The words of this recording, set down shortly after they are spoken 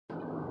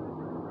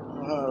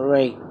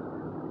Alright,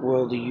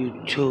 world of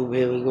YouTube,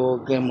 here we go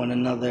again with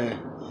another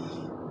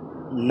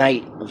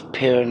night of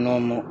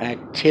paranormal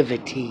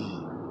activity.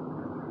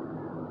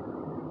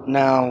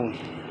 Now,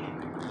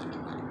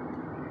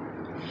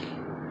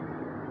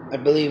 I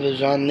believe it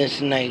was on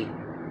this night,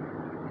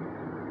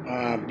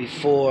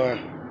 before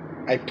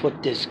I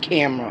put this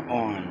camera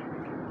on,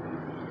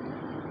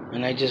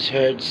 and I just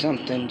heard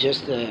something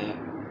just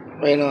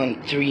right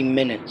on 3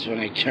 minutes when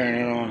I turn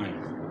it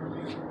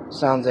on.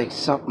 Sounds like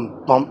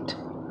something bumped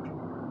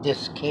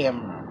this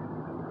camera.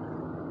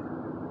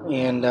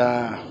 And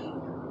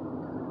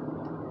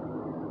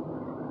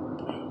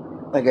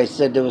like I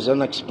said, there was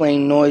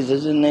unexplained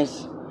noises in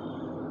this.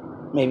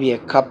 Maybe a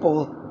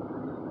couple.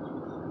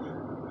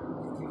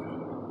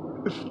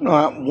 If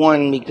not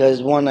one,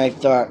 because one I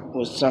thought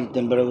was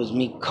something, but it was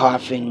me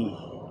coughing.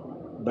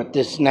 But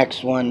this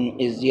next one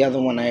is the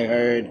other one I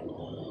heard.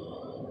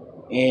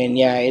 And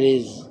yeah, it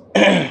is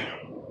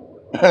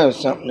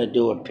something to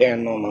do with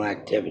paranormal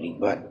activity.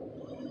 But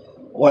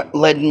what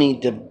led me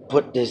to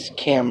put this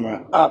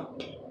camera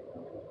up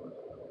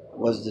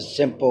was the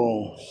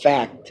simple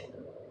fact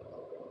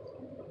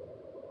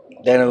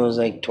that it was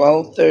like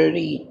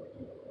 12:30,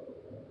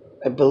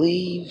 I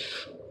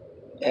believe,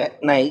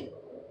 at night,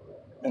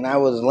 and I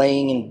was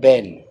laying in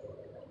bed,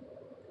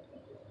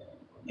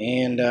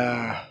 and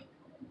I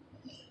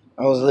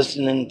was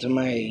listening to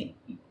my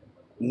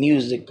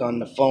music on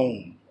the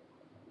phone.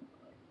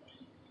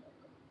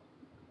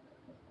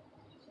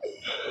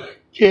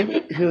 Here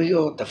we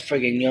go with the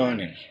friggin'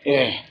 yawning.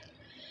 Yeah.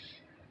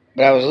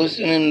 But I was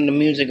listening to the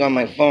music on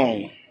my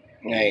phone.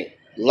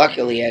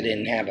 Luckily I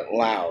didn't have it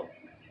loud.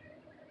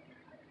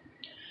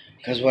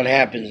 Because what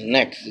happens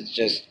next is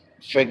just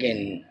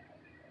friggin'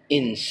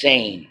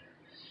 insane.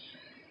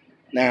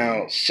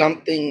 Now,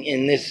 something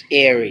in this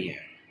area.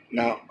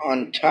 Now,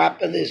 on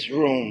top of this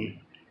room,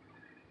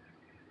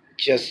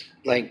 just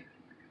like,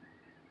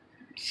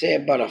 say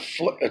about a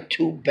foot or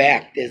two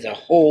back, there's a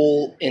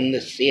hole in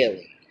the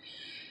ceiling.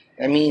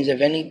 That means if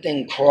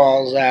anything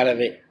crawls out of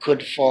it,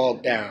 could fall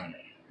down.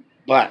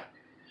 But,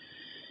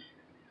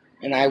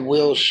 and I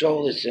will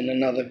show this in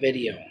another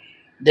video,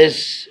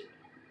 this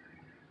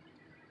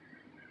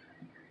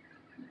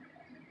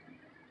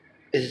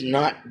is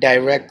not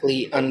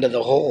directly under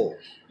the hole.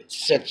 It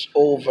sits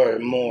over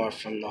more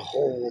from the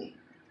hole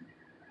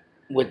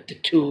with the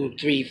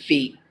 2-3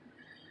 feet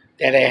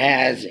that it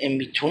has in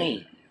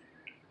between.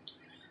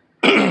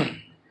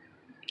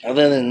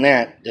 Other than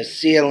that, the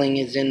ceiling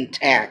is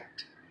intact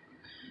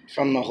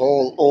from the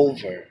hole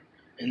over.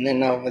 And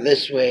then over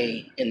this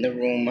way in the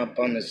room up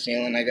on the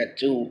ceiling, I got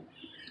 2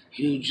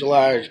 huge,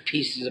 large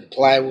pieces of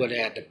plywood I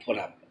had to put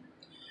up.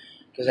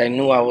 Because I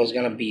knew I was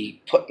going to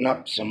be putting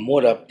up some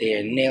wood up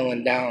there,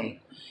 nailing down.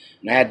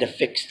 And I had to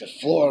fix the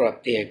floor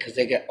up there because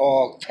they got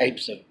all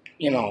types of,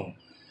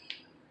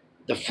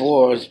 the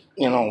floors,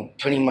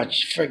 pretty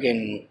much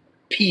friggin'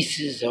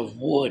 pieces of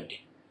wood.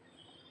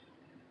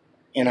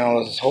 And I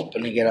was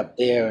hoping to get up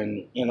there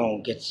and,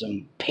 get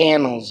some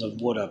panels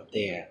of wood up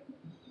there.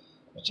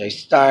 Which I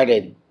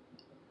started,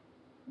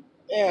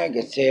 I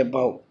could say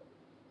about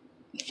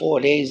 4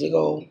 days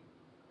ago.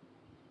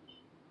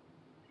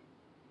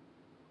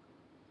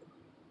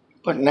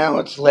 But now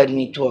it's led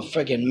me to a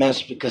friggin'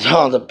 mess because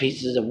all the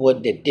pieces of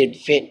wood that did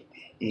fit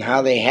and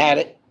how they had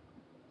it,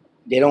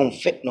 they don't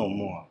fit no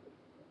more.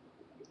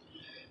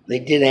 They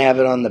did have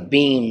it on the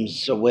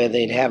beams so where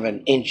they'd have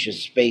an inch of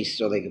space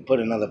so they could put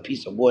another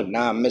piece of wood.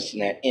 Now I'm missing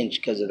that inch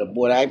because of the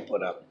wood I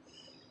put up.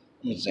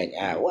 And it's like,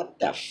 what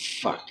the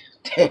fuck?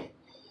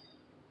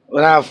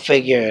 But I'll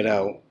figure it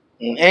out.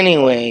 And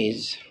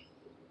anyways,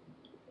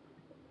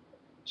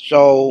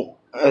 so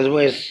as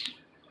we're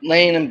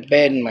laying in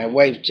bed and my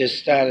wife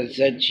just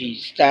said she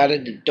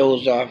started to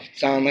doze off. It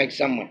sounded like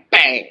someone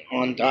bang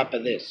on top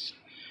of this.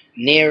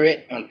 Near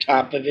it, on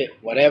top of it,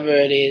 whatever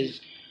it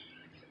is.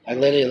 I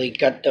literally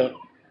got the,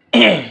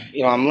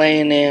 I'm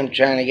laying there, I'm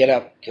trying to get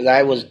up because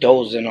I was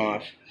dozing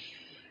off.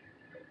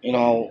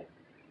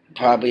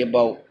 Probably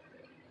about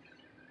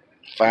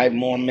 5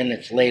 more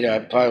minutes later, I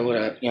probably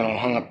would have,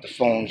 hung up the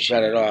phone,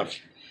 shut it off,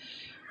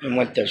 and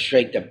went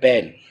straight to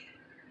bed.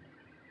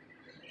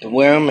 But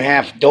where I'm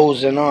half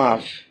dozing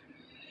off,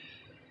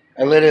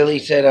 I literally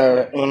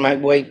said, when my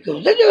wife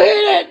goes, "Did you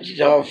hear that?" She's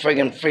all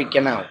friggin'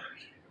 freaking out.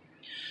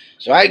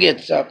 So I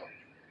gets up,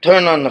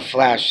 turn on the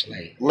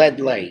flashlight, LED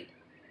light.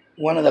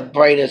 One of the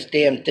brightest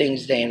damn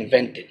things they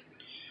invented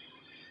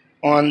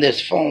on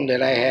this phone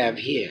that I have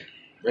here,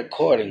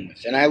 recording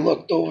this. And I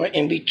looked over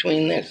in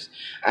between this.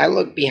 I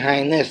looked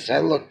behind this. I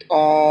looked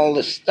all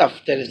the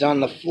stuff that is on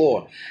the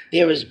floor.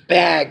 There is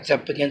bags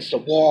up against the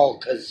wall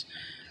because,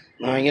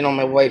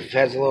 my wife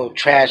has a little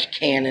trash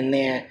can in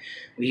there.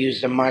 We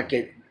use the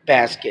market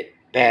basket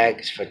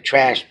bags for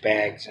trash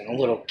bags and a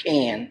little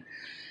can.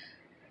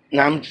 And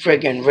I'm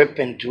friggin'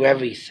 ripping through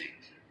everything.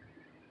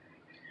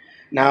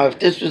 Now, if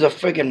this was a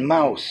friggin'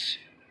 mouse,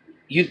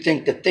 you'd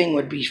think the thing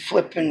would be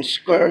flipping,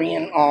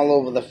 scurrying all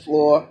over the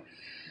floor.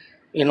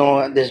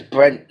 This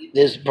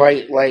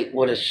bright light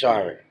would have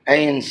saw it. I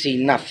didn't see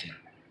nothing.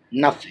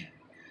 Nothing.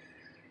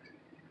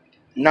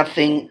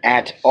 Nothing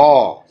at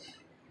all.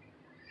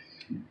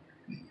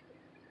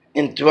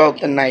 And throughout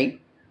the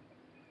night,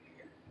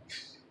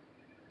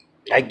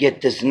 I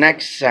get this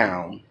next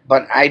sound,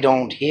 but I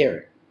don't hear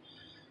it.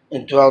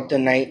 And throughout the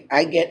night,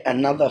 I get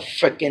another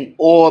freaking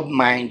orb,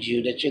 mind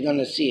you, that you're going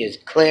to see as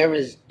clear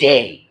as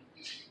day.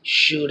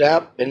 Shoot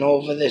up and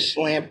over this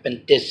lamp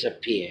and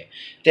disappear.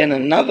 Then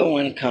another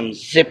one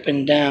comes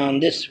zipping down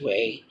this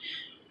way.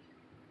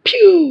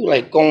 Pew!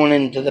 Like going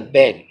into the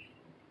bed.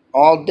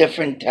 All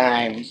different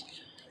times.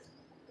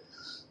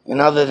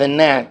 And other than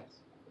that,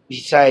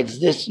 besides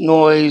this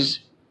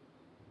noise,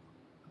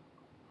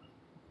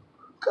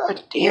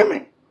 God damn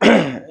it.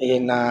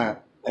 And I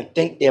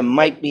think there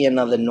might be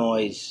another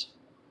noise.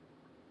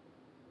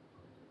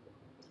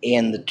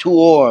 And the two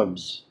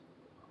orbs.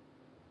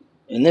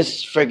 And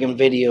this friggin'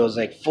 video is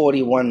like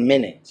 41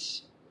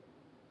 minutes.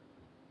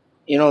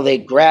 You know, they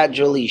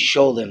gradually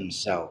show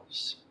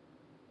themselves.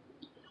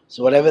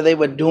 So whatever they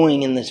were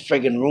doing in this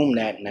friggin' room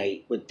that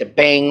night, with the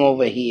bang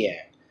over here,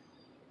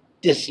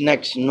 this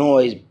next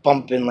noise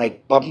bumping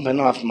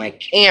off my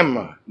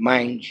camera,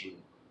 mind you.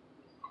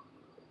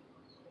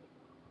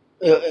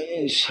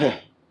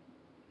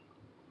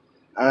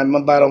 I'm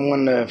about to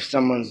wonder if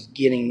someone's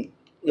getting...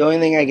 The only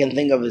thing I can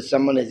think of is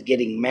someone is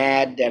getting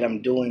mad that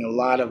I'm doing a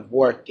lot of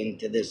work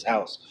into this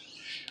house.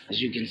 As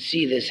you can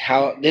see, this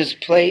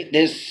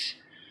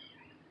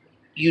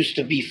used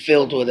to be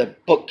filled with a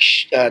book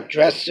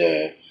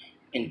dresser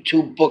and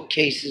two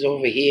bookcases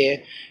over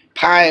here,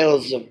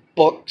 piles of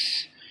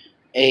books,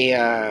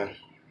 a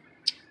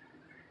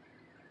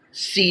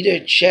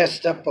cedar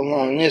chest up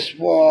along this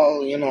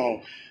wall, you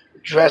know,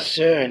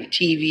 dresser and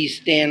TV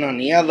stand on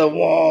the other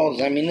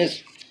walls. I mean,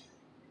 this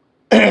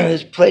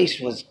this place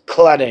was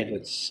cluttered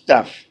with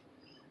stuff.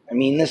 I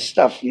mean, this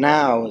stuff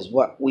now is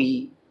what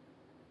we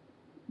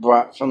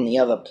brought from the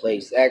other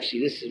place.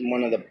 Actually, this is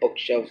one of the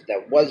bookshelves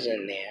that was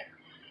in there.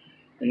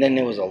 And then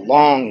there was a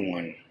long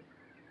one.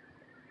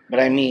 But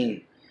I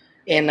mean,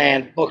 and I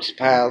had books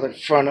piled in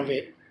front of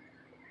it.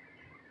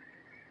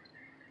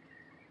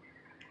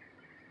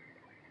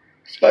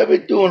 So I've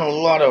been doing a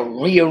lot of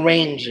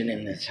rearranging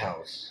in this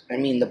house. I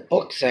mean, the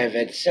books I've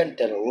had sent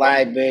to the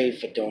library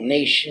for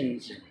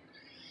donations. And,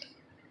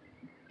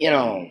 you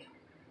know,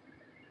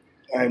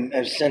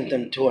 I've sent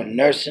them to a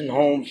nursing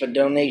home for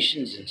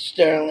donations in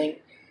Sterling.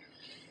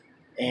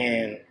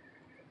 And,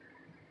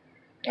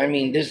 I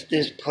mean, this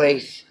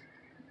place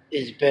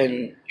has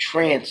been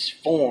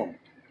transformed.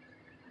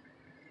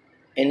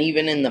 And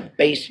even in the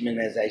basement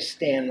as I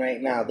stand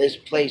right now, this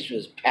place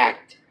was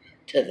packed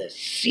to the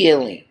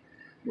ceiling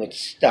with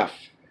stuff.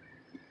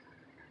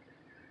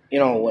 You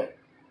know, with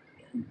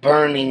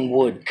burning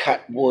wood,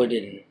 cut wood,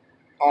 and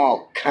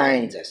all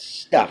kinds of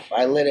stuff.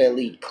 I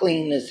literally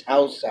cleaned this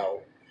house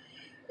out.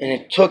 And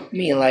it took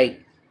me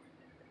like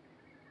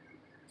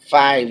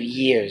 5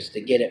 years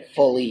to get it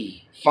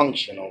fully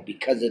functional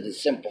because of the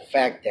simple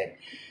fact that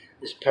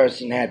this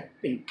person had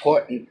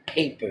important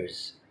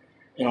papers,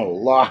 you know,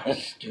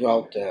 lost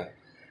throughout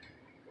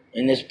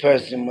and this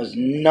person was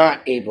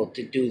not able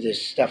to do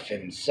this stuff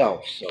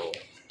himself. So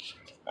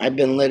I've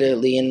been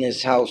literally in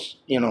this house,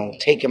 you know,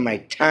 taking my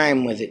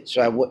time with it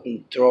so I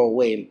wouldn't throw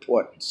away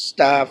important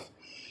stuff,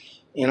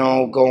 you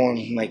know,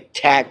 going like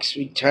tax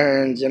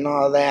returns and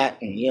all that,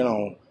 and, you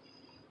know,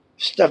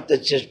 stuff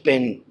that's just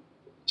been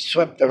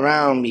swept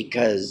around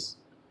because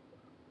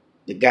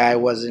the guy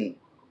wasn't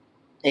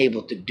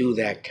able to do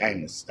that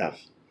kind of stuff.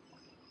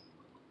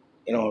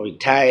 You know,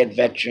 retired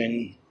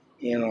veteran,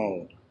 you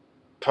know,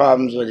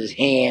 problems with his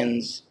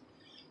hands.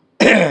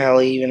 Hell,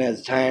 he even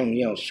has time,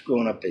 you know,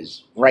 screwing up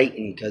his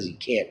writing because he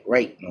can't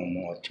write no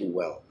more too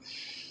well.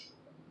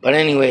 But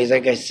anyways,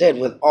 like I said,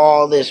 with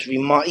all this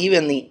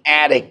even the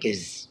attic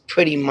is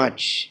pretty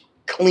much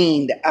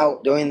cleaned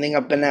out. The only thing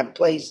up in that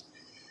place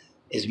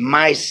is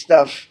my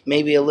stuff,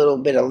 maybe a little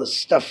bit of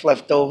stuff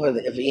left over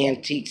of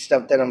antique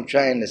stuff that I'm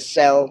trying to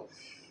sell.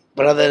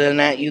 But other than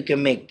that, you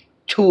can make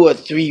 2 or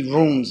 3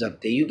 rooms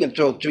up there. You can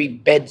throw 3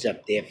 beds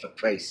up there, for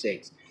Christ's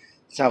sakes.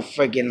 That's how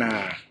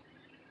friggin',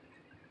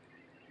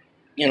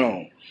 you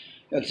know,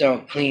 that's how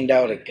cleaned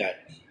out it got.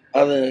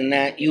 Other than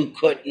that, you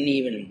couldn't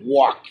even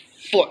walk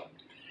foot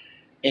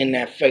in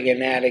that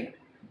friggin' attic,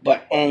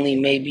 but only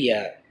maybe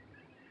a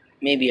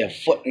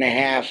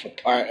 1.5 foot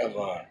apart of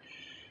a,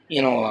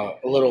 you know,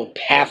 a little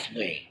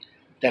pathway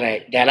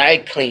that I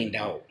cleaned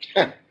out.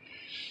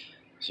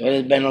 So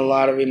there's been a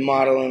lot of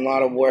remodeling, a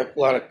lot of work, a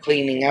lot of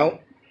cleaning out.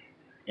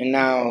 And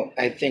now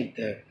I think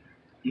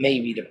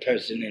maybe the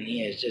person in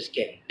here is just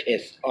getting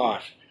pissed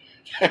off.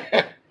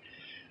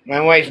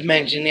 My wife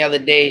mentioned the other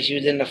day she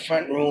was in the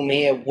front room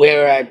here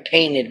where I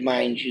painted,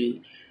 mind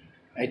you.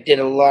 I did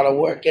a lot of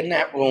work in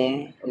that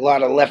room, a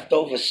lot of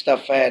leftover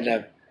stuff I had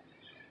to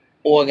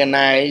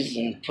organize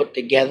and put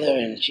together,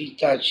 and she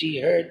thought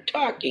she heard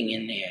talking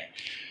in there.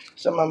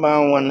 Some I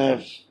wonder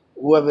if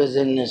whoever's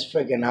in this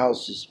friggin'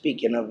 house is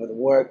speaking of the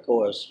work,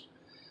 or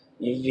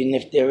even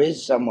if there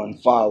is someone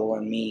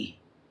following me,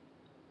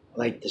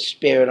 like the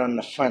spirit on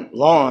the front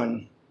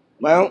lawn.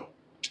 Well,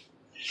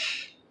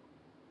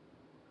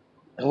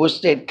 I wish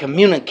they'd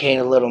communicate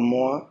a little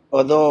more.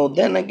 Although,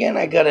 then again,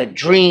 I got a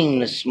dream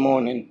this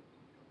morning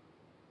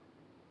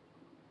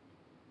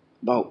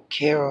about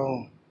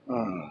Carol.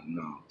 Oh,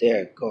 no.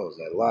 There it goes.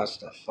 I lost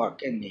the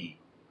fucking name.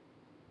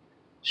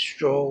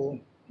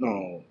 Stroll?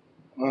 No.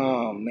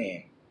 Oh,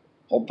 man.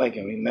 Hope I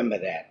can remember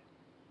that.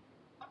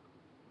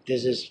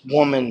 There's this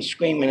woman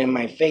screaming in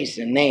my face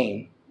a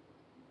name.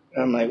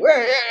 And I'm like,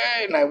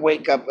 hey, and I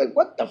wake up like,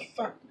 what the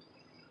fuck?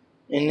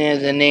 And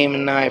there's a name,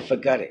 and now I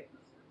forgot it.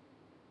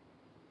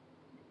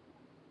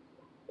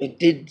 It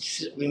did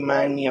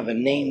remind me of a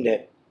name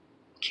that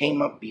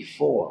came up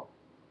before.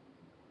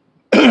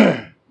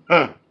 Huh.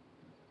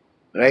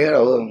 But I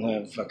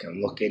gotta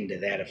fucking look into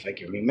that if I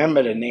can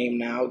remember the name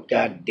now.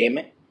 God damn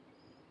it.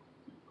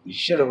 You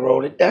should have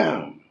wrote it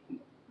down.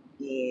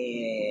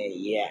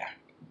 Yeah.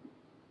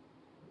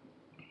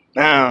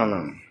 I don't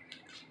know.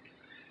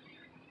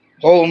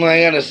 Hold on,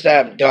 I gotta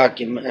stop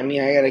document.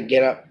 I gotta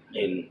get up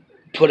and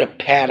put a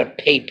pad of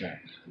paper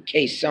in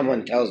case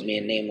someone tells me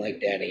a name like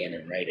that again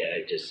and write it.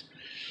 I just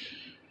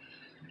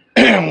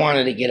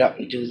wanted to get up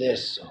and do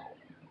this, so.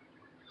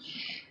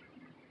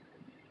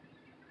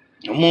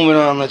 I'm moving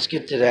on. Let's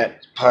get to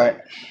that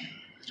part.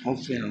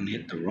 Hopefully I don't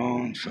hit the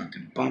wrong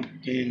fucking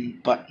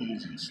pumpkin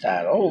buttons and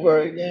start over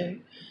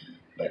again.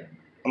 But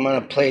I'm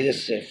gonna play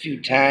this a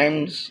few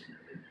times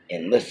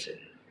and listen.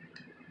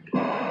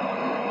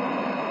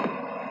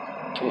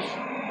 Poof.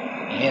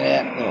 You hear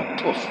that? Little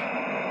poof.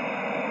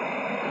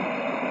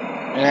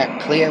 And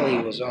that clearly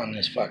was on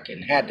this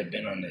fucking, had to have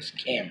been on this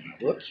camera.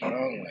 Whoops,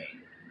 wrong way.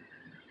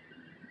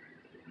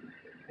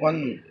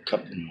 One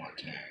couple more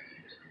times.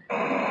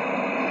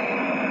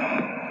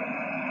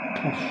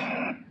 Poof.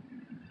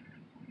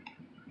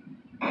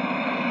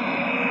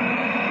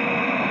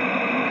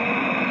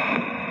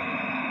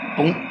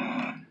 Boom.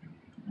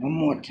 One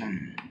more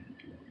time.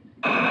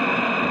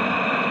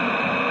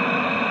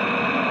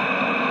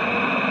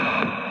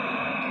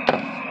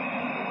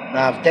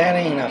 Now, if that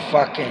ain't a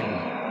fucking,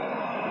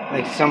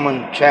 like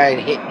someone tried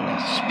hitting a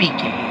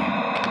speaker here.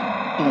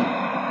 Boom.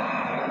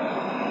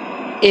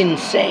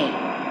 Insane.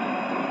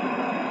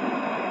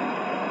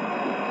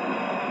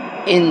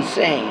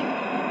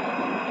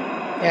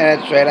 Yeah,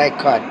 that's right, I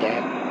caught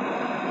that.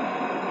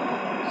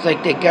 It's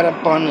like they got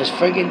up on this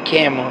friggin'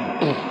 camera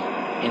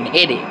and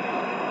hit it.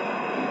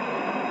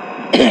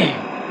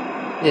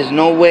 There's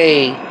no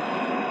way,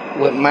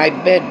 with my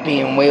bed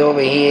being way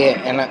over here,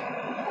 and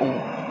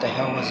what the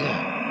hell was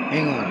that?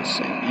 Hang on a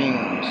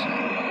second.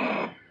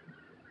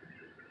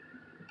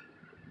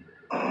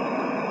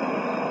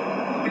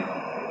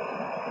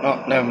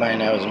 Oh, never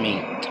mind, that was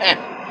me.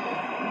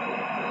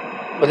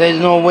 But there's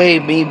no way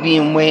me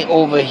being way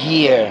over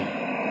here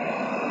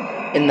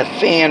and the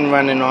fan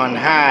running on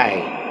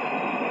high.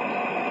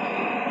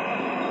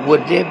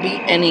 Would there be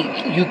any,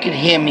 you could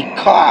hear me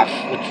cough,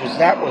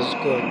 that was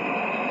good.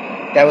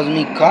 That was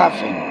me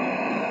coughing.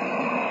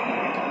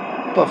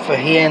 But for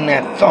hearing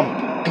that thump,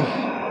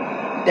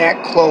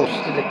 that close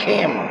to the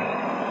camera,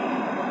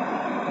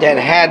 that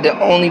had to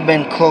only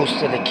been close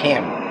to the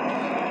camera.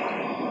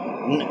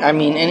 I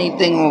mean,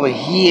 anything over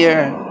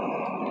here,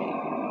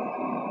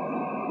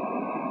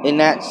 and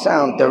that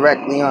sound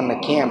directly on the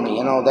camera,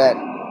 you know, that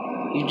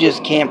you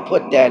just can't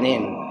put that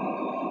in.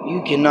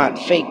 You cannot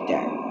fake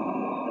that.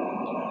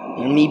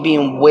 And me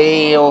being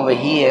way over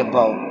here,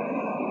 about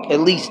at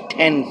least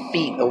 10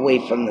 feet away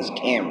from this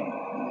camera.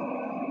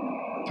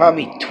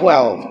 Probably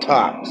 12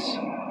 tops.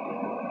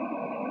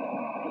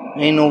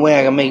 Ain't no way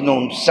I can make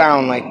no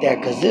sound like that,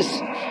 because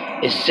this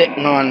is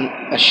sitting on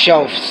a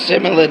shelf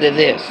similar to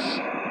this.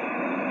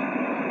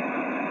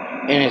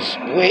 And it's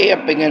way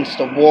up against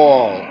the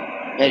wall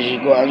as you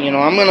go. You know,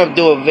 I'm going to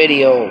do a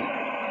video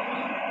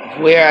of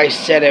where I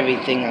set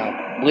everything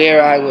up,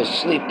 where I was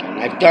sleeping.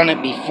 I've done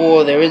it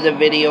before. There is a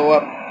video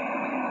up.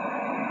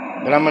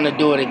 But I'm going to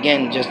do it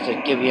again just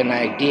to give you an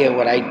idea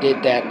what I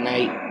did that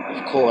night.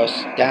 Of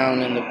course,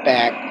 down in the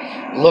back,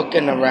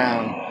 looking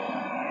around.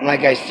 And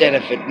like I said,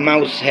 if a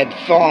mouse had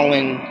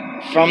fallen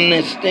from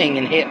this thing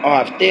and hit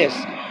off this,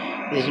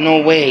 there's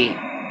no way.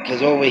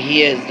 Because over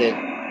here is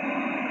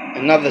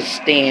another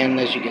stand.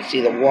 As you can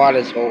see, the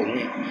water's holding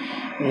it.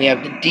 And we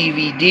have the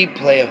DVD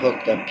player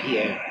hooked up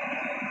here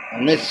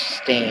on this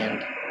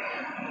stand,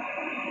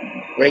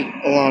 right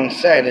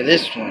alongside of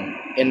this one.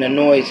 And the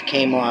noise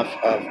came off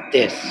of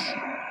this.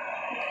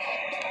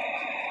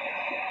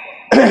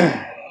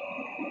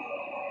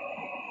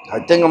 I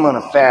think I'm going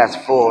to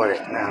fast forward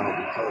it now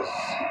because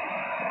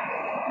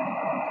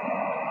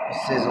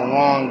this is a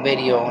long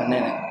video, and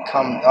then it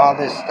comes, all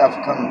this stuff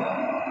comes,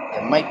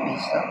 there might be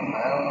something,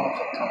 I don't know if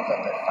it comes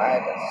up at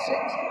 5 or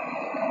 6.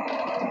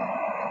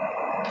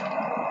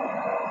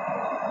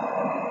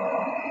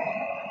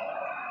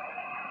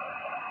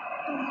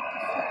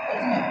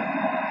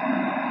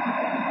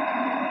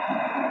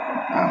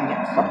 I'm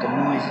getting fucking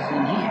noises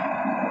in here.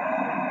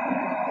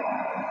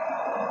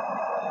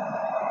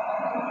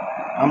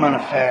 I'm going to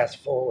fast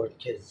forward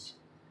because,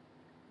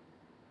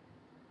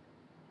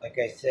 like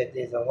I said,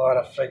 there's a lot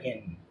of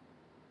friggin'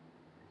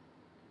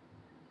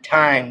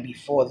 time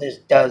before this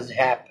does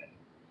happen.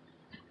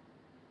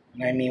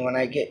 And I mean, when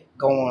I get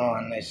going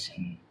on this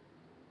and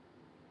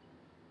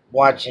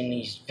watching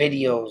these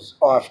videos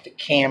off the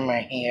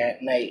camera here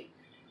at night,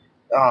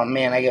 oh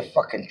man, I get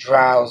fucking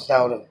drowsed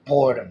out of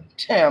boredom.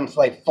 I'm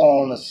like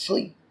falling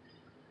asleep.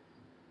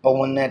 But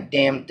when that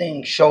damn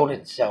thing showed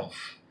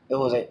itself, it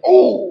was like,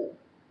 oh!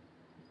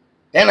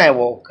 Then I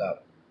woke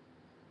up.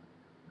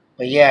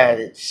 But yeah,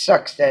 it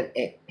sucks that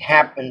it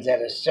happens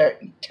at a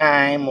certain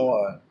time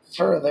or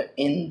further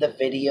in the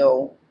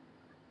video.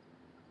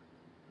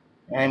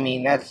 I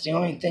mean, that's the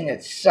only thing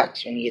that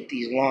sucks when you get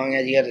these long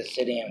ads. You gotta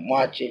sit there and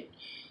watch it.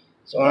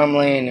 So when I'm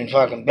laying in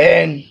fucking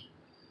bed,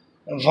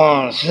 I'm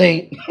falling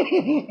asleep,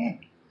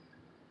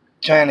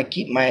 trying to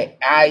keep my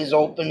eyes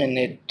open, and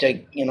they're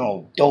like,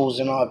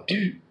 dozing off.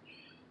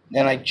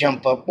 Then I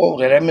jump up. Whoa,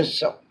 did I miss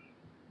something?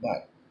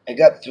 But I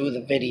got through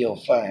the video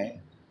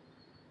fine.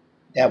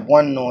 That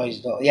one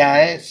noise, though. Yeah,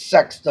 it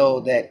sucks, though,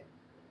 that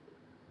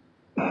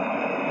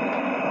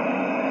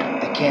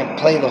I can't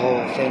play the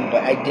whole thing,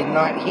 but I did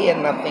not hear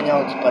nothing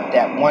else but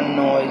that one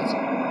noise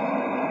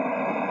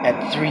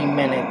at 3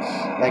 minutes,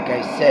 like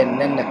I said,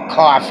 and then the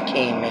cough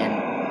came in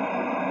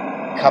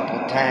a couple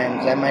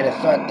times. I might have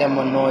thought them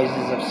were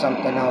noises of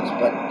something else,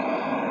 but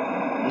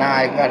now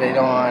I got it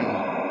on,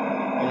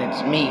 and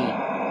it's me.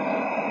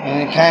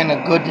 And it's kind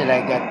of good that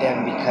I got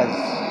them, because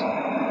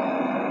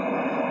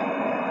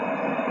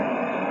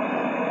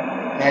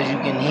as you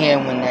can hear,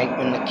 when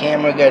the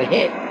camera got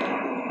hit,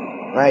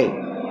 right,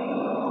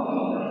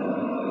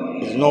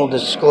 there's no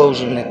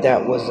disclosure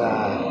that was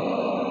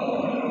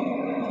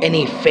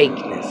any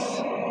fakeness.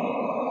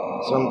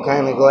 So I'm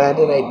kind of glad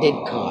that I did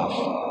cough.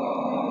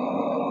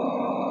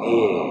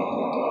 Yeah.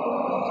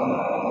 Come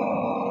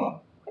on.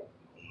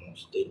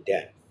 Almost did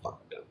that.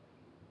 Fucked up.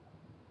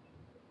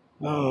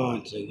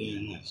 Once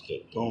again, let's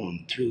get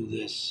going through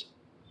this.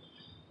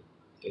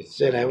 Like I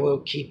said, I will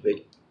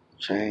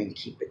try and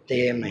keep it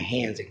there. My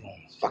hands are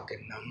going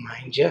fucking numb,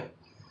 mind you.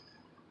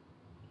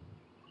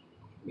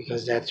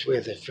 Because that's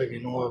where the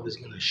friggin' orb is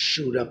gonna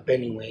shoot up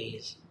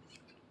anyways.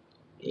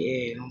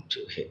 Yeah, don't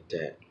you hit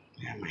that.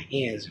 Man, my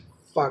hands are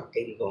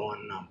fucking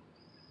going numb.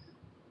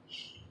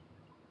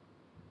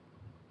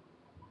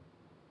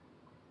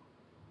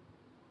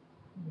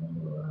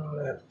 All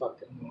that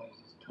fucking noise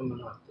is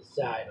coming off the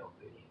side over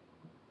here.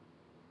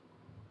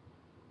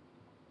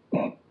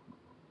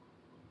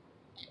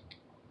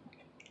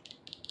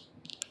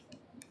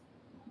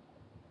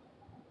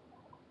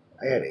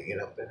 I gotta get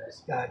up in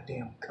this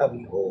goddamn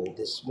cubby hole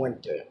this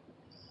winter,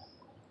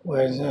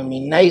 where it's gonna be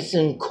nice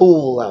and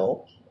cool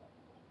out.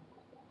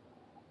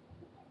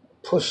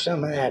 Push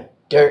some of that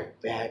dirt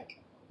back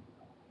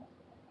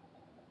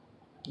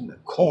in the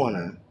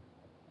corner.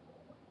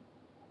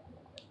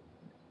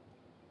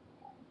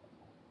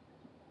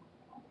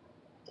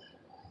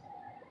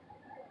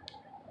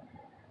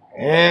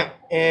 Yeah,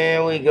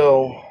 here we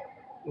go.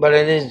 But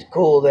it is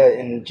cool that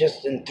in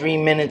 3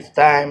 minutes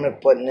time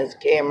of putting this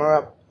camera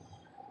up,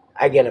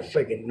 I get a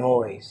freaking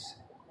noise.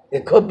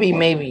 There could be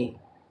maybe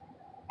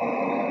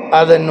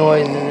other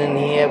noises in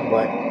here,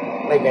 but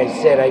like I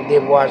said, I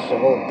did watch the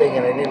whole thing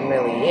and I didn't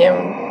really hear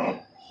them.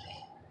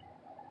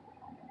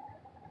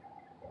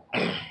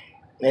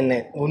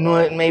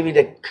 And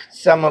maybe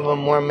some of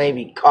them were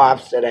maybe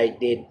coughs that I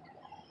did.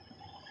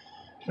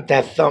 But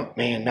that thump,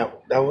 man,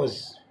 that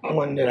was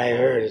one that I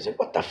heard. I was like,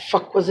 what the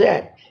fuck was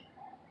that?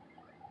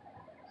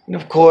 And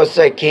of course,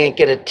 I can't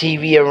get a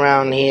TV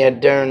around here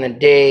during the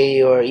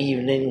day or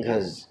evening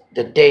because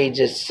the day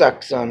just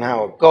sucks on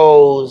how it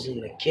goes,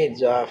 and the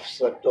kids off,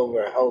 slept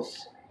over a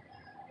house.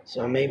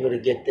 So I'm able to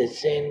get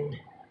this in.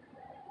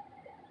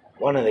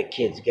 One of the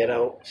kids got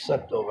out,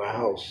 slept over a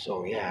house,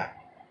 so yeah.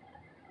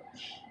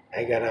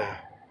 I gotta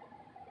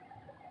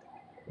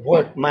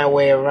work my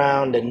way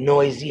around a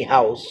noisy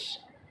house,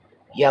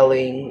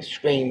 yelling,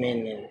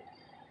 screaming, and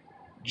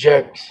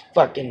jerks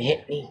fucking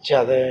hitting each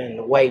other, and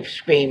the wife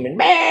screaming,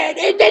 man,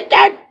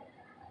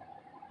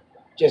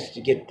 just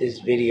to get this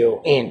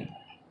video in.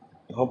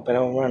 I hope I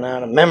don't run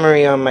out of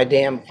memory on my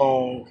damn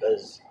phone,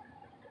 because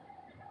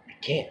I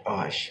can't.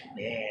 Oh, shit.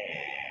 Yeah,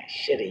 I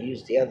should have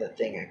used the other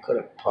thing. I could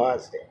have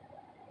paused it.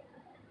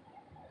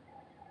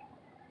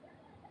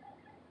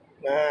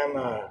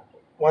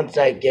 Once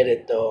I get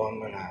it, though, I'm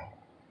gonna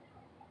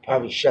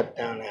probably shut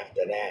down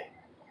after that.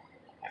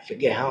 I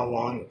forget how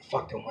long it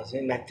fucking was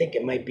in. I think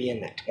it might be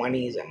in the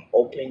 20s. I'm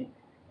hoping.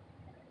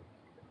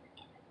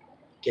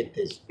 Get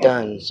this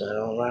done so I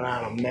don't run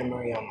out of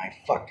memory on my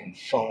fucking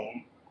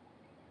phone.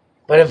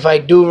 But if I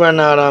do run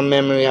out on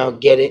memory, I'll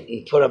get it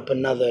and put up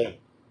another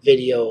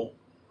video.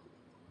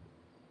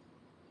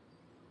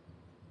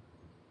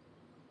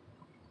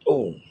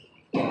 Oh,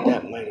 I think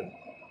that might have...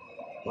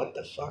 What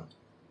the fuck?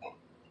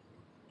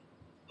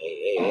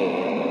 Hey.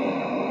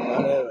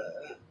 Whatever.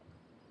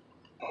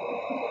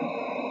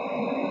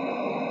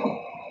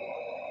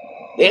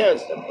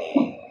 There's the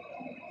man.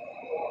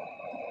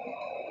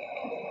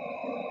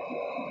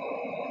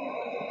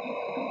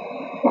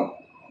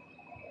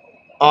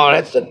 Oh,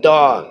 that's the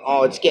dog.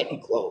 Oh, it's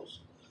getting close.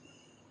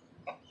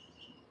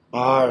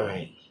 All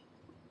right.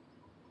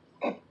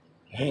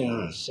 Hang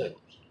on a sec.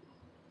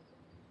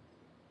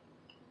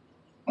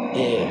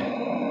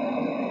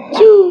 Yeah.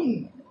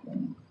 Two.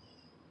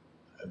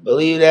 I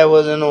believe that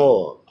was an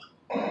orb.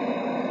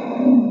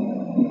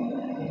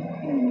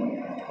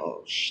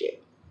 Oh,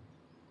 shit.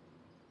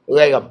 Look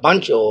like a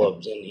bunch of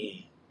orbs in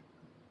here.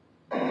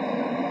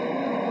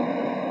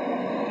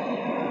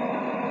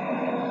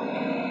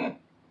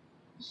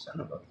 Son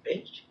of a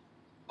bitch.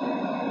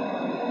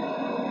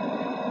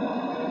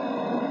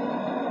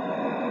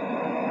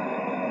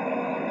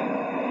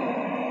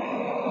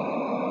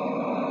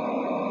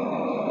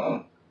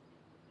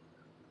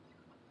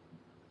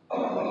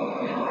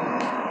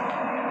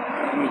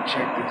 Let me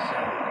check this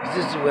out. 'Cause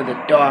this is where the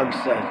dog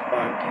starts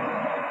barking.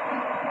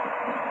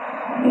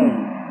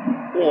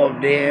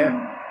 Orb there.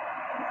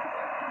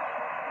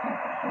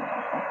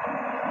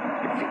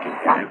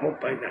 I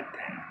hope I got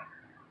that.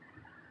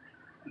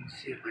 Let me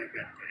see if I got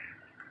that.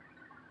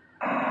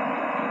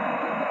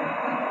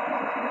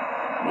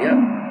 Yep.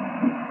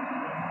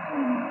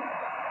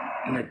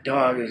 And the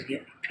dog is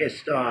getting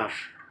pissed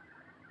off.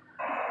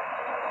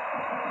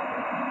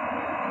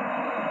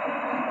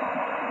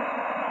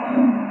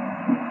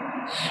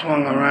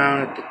 Swung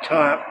around at the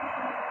top.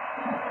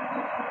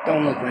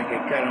 Don't look like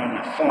it got on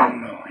the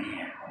phone though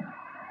here.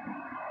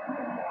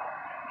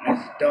 As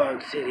the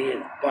dog sit here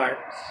and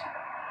barks.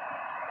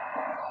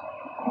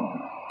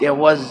 There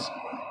was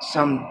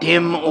some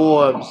dim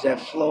orbs that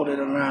floated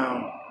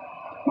around.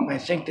 I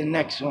think the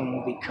next one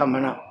will be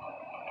coming up.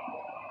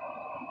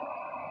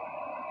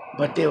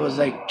 But there was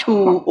like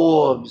 2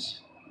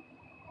 orbs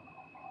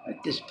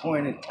at this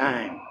point in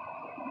time.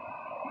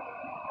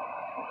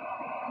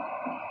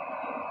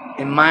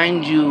 And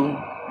mind you,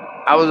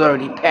 I was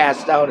already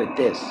passed out at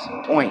this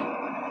point.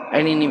 I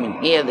didn't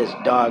even hear this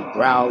dog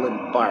growl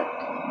and bark.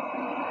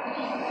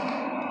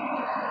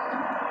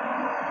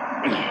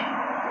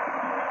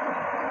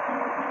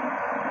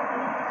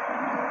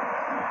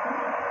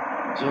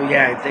 So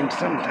yeah, I think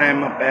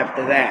sometime up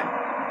after that,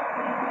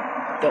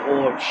 the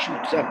orb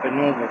shoots up and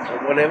over. So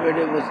whatever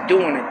it was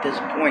doing at this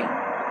point,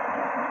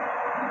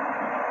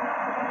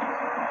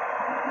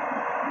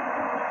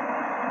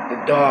 the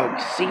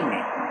dogs seen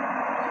it.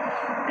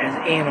 As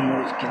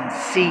animals can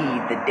see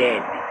the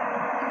dead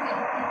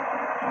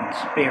and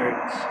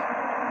spirits.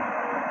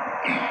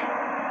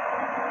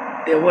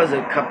 There was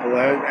a couple.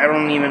 I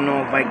don't even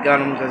know if I got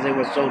them because they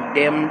were so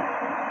dim.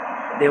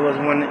 There was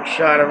one that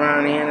shot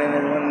around here and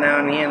then one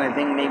down here, and I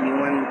think maybe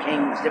one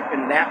came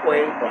zipping that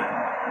way, but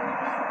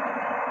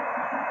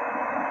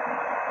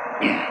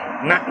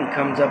nothing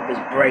comes up as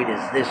bright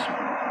as this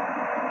one.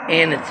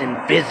 And it's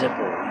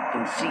invisible. You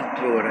can see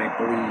through it, I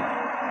believe.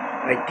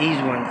 Like these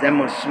ones,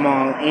 them are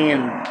small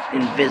and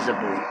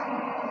invisible.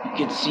 You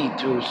can see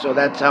through, so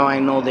that's how I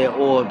know they're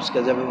orbs,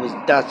 because if it was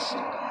dust,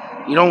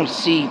 you don't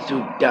see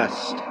through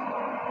dust.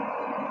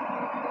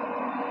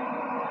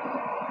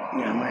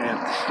 Yeah, I might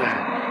have to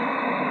start.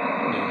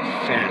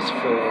 Fast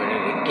forward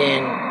it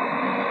again.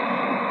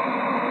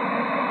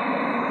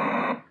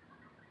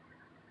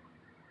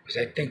 Because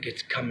I think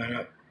it's coming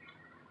up.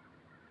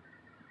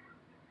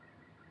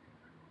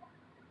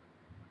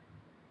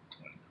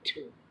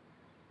 22.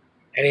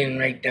 I didn't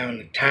write down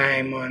the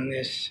time on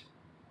this.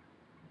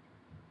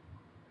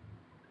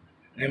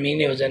 I mean,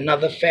 there was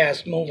another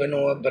fast-moving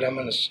orb, but I'm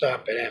going to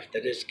stop it after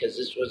this because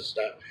this was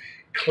the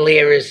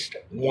clearest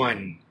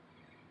one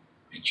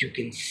that you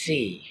can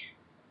see.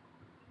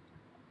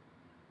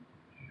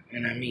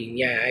 And I mean,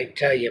 yeah, I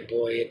tell you,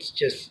 boy, it's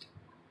just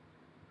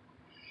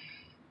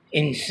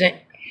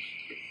insane.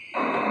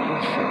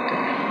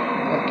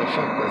 What the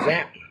fuck was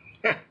that one?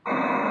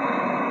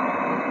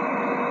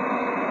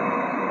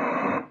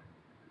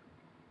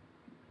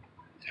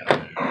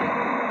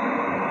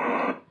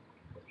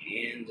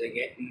 Hands are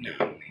getting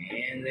numb.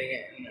 Hands are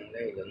getting numb.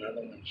 There was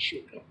another one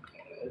shooting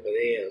over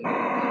there.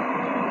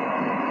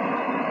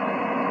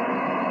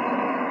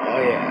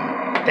 Oh,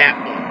 yeah. That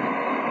one.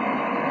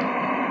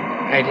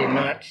 I did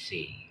not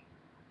see.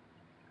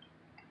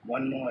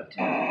 One more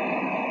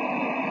time.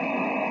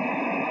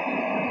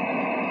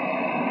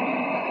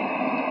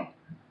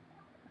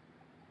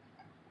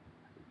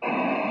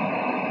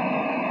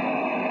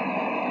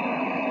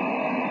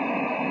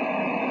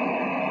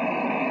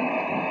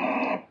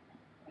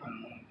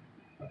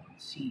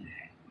 See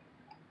that.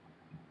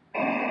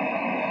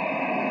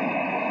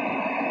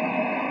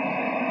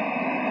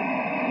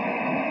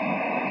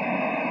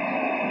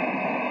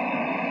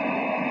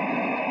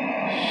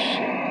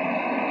 Shit.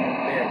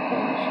 There it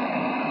goes.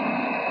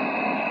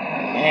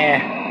 Yeah.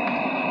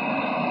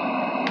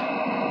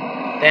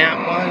 That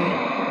one.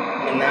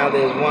 And now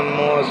there's one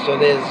more. So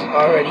there's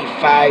already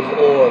 5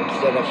 orbs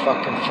that are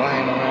fucking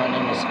flying around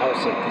in this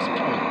house at this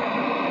point.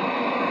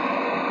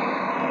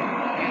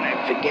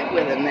 Forget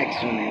where the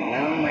next one is.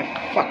 Now my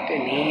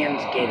fucking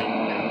hand's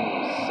getting numb,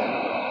 you son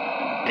of a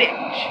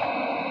bitch.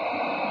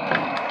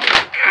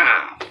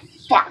 Ah,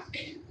 fuck.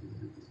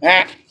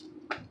 Ah.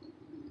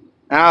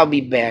 I'll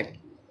be back.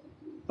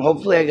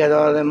 Hopefully I got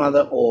all them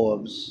other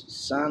orbs.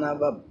 Son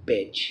of a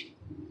bitch.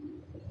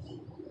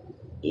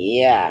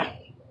 Yeah.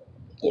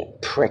 You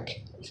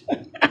prick.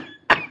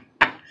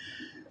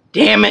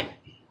 Damn it.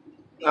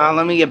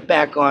 Let me get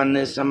back on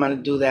this. I'm gonna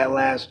do that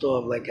last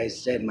orb, like I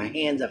said. My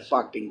hands are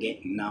fucking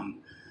getting numb.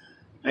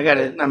 I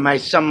gotta.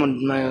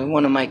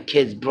 One of my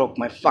kids broke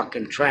my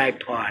fucking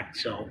tripod.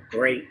 So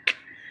great.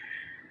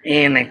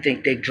 And I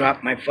think they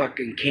dropped my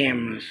fucking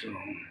camera. So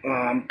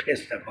I'm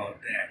pissed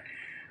about that.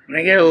 When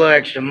I get a little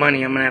extra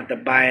money, I'm gonna have to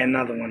buy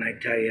another one. I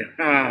tell you.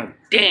 Oh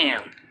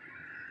damn.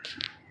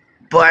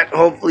 But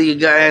hopefully you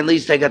got. At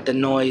least I got the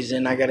noise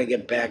in. I gotta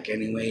get back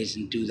anyways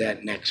and do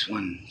that next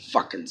one.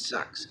 Fucking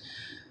sucks.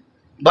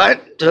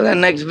 But till the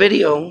next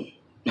video,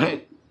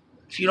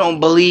 if you don't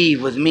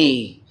believe with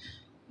me,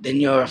 then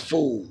you're a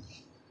fool.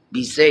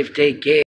 Be safe, take care.